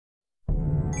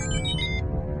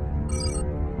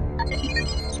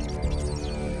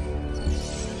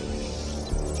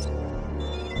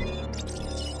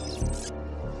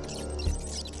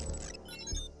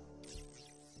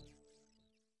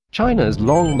China's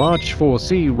Long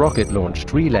March-4C rocket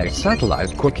launched relay satellite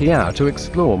Queqiao to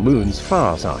explore Moon's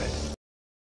far side.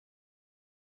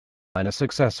 China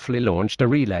successfully launched a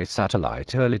relay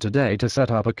satellite early today to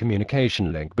set up a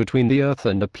communication link between the Earth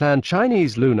and a planned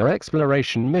Chinese lunar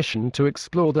exploration mission to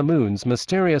explore the Moon's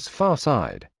mysterious far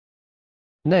side.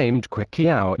 Named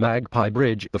Queqiao Magpie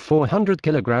Bridge, the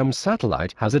 400-kilogram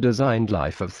satellite has a designed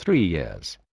life of 3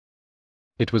 years.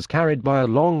 It was carried by a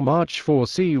Long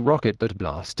March-4C rocket that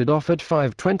blasted off at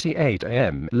 5:28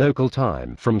 a.m. local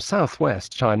time from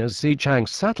southwest China's Xichang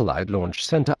Satellite Launch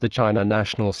Center, the China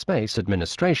National Space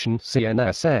Administration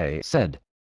 (CNSA) said.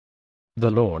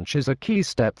 The launch is a key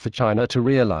step for China to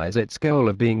realize its goal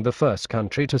of being the first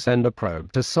country to send a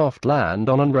probe to soft land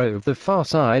on and rove the far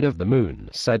side of the Moon,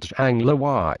 said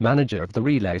Xichang, manager of the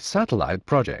Relay Satellite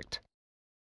project.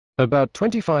 About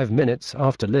 25 minutes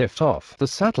after liftoff, the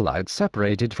satellite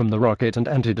separated from the rocket and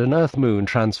entered an Earth-Moon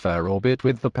transfer orbit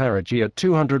with the perigee at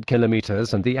 200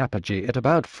 kilometers and the apogee at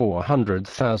about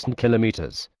 400,000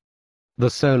 kilometers. The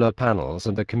solar panels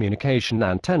and the communication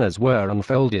antennas were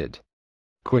unfolded.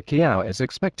 Queqiao is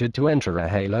expected to enter a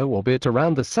halo orbit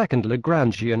around the second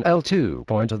Lagrangian L2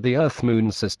 point of the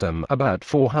Earth-Moon system, about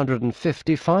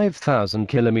 455,000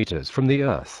 kilometers from the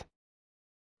Earth.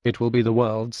 It will be the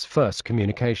world's first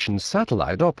communications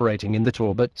satellite operating in that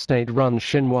orbit, state-run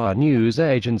Xinhua news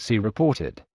agency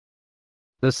reported.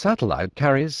 The satellite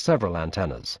carries several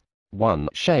antennas. One,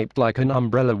 shaped like an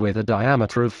umbrella with a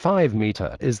diameter of 5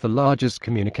 meters, is the largest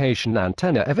communication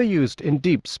antenna ever used in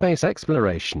deep space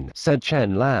exploration, said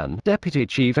Chen Lan, deputy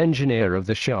chief engineer of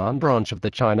the Xi'an branch of the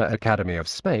China Academy of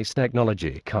Space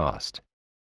Technology (CAST).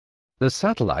 The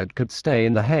satellite could stay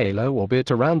in the halo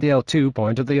orbit around the L2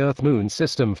 point of the Earth-Moon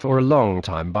system for a long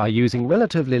time by using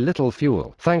relatively little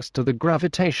fuel, thanks to the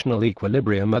gravitational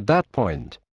equilibrium at that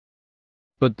point.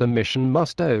 But the mission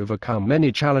must overcome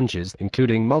many challenges,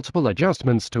 including multiple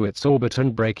adjustments to its orbit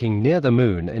and braking near the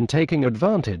Moon in taking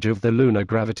advantage of the lunar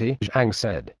gravity, Xichang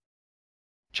said.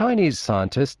 Chinese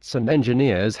scientists and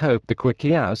engineers hope the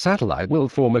Queqiao satellite will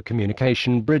form a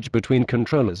communication bridge between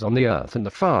controllers on the Earth and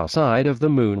the far side of the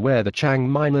Moon, where the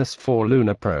Xichang-4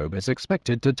 lunar probe is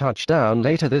expected to touch down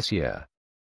later this year.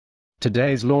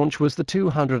 Today's launch was the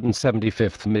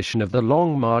 275th mission of the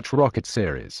Long March rocket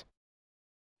series.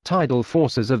 Tidal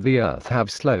forces of the Earth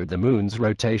have slowed the Moon's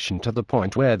rotation to the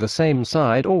point where the same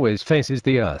side always faces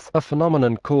the Earth, a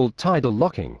phenomenon called tidal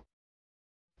locking.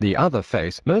 The other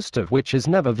face, most of which is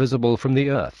never visible from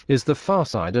the Earth, is the far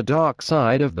side, a dark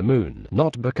side of the Moon,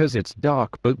 not because it's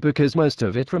dark but because most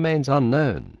of it remains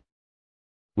unknown.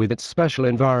 With its special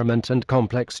environment and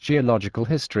complex geological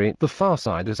history, the far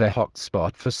side is a hot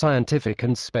spot for scientific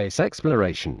and space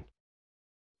exploration.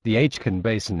 The Xichang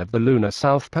Basin of the lunar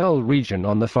South Pole region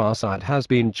on the far side has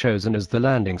been chosen as the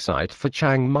landing site for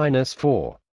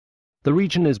Xichang-4. The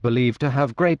region is believed to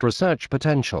have great research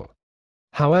potential.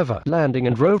 However, landing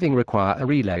and roving require a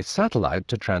relay satellite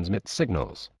to transmit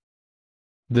signals.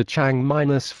 The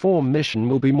Xichang-4 mission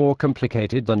will be more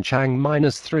complicated than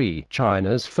Xichang-3,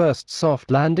 China's first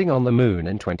soft landing on the Moon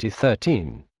in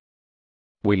 2013.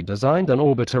 We designed an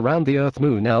orbit around the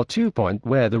Earth-Moon L2 point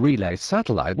where the relay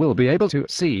satellite will be able to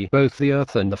see both the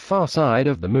Earth and the far side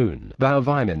of the Moon, Bao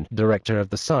Weimin, director of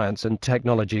the Science and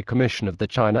Technology Commission of the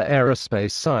China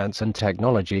Aerospace Science and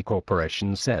Technology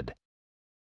Corporation, said.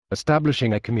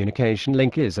 Establishing a communication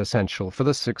link is essential for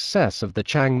the success of the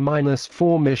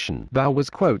Xichang-4 mission, Bao was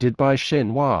quoted by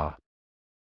Xinhua.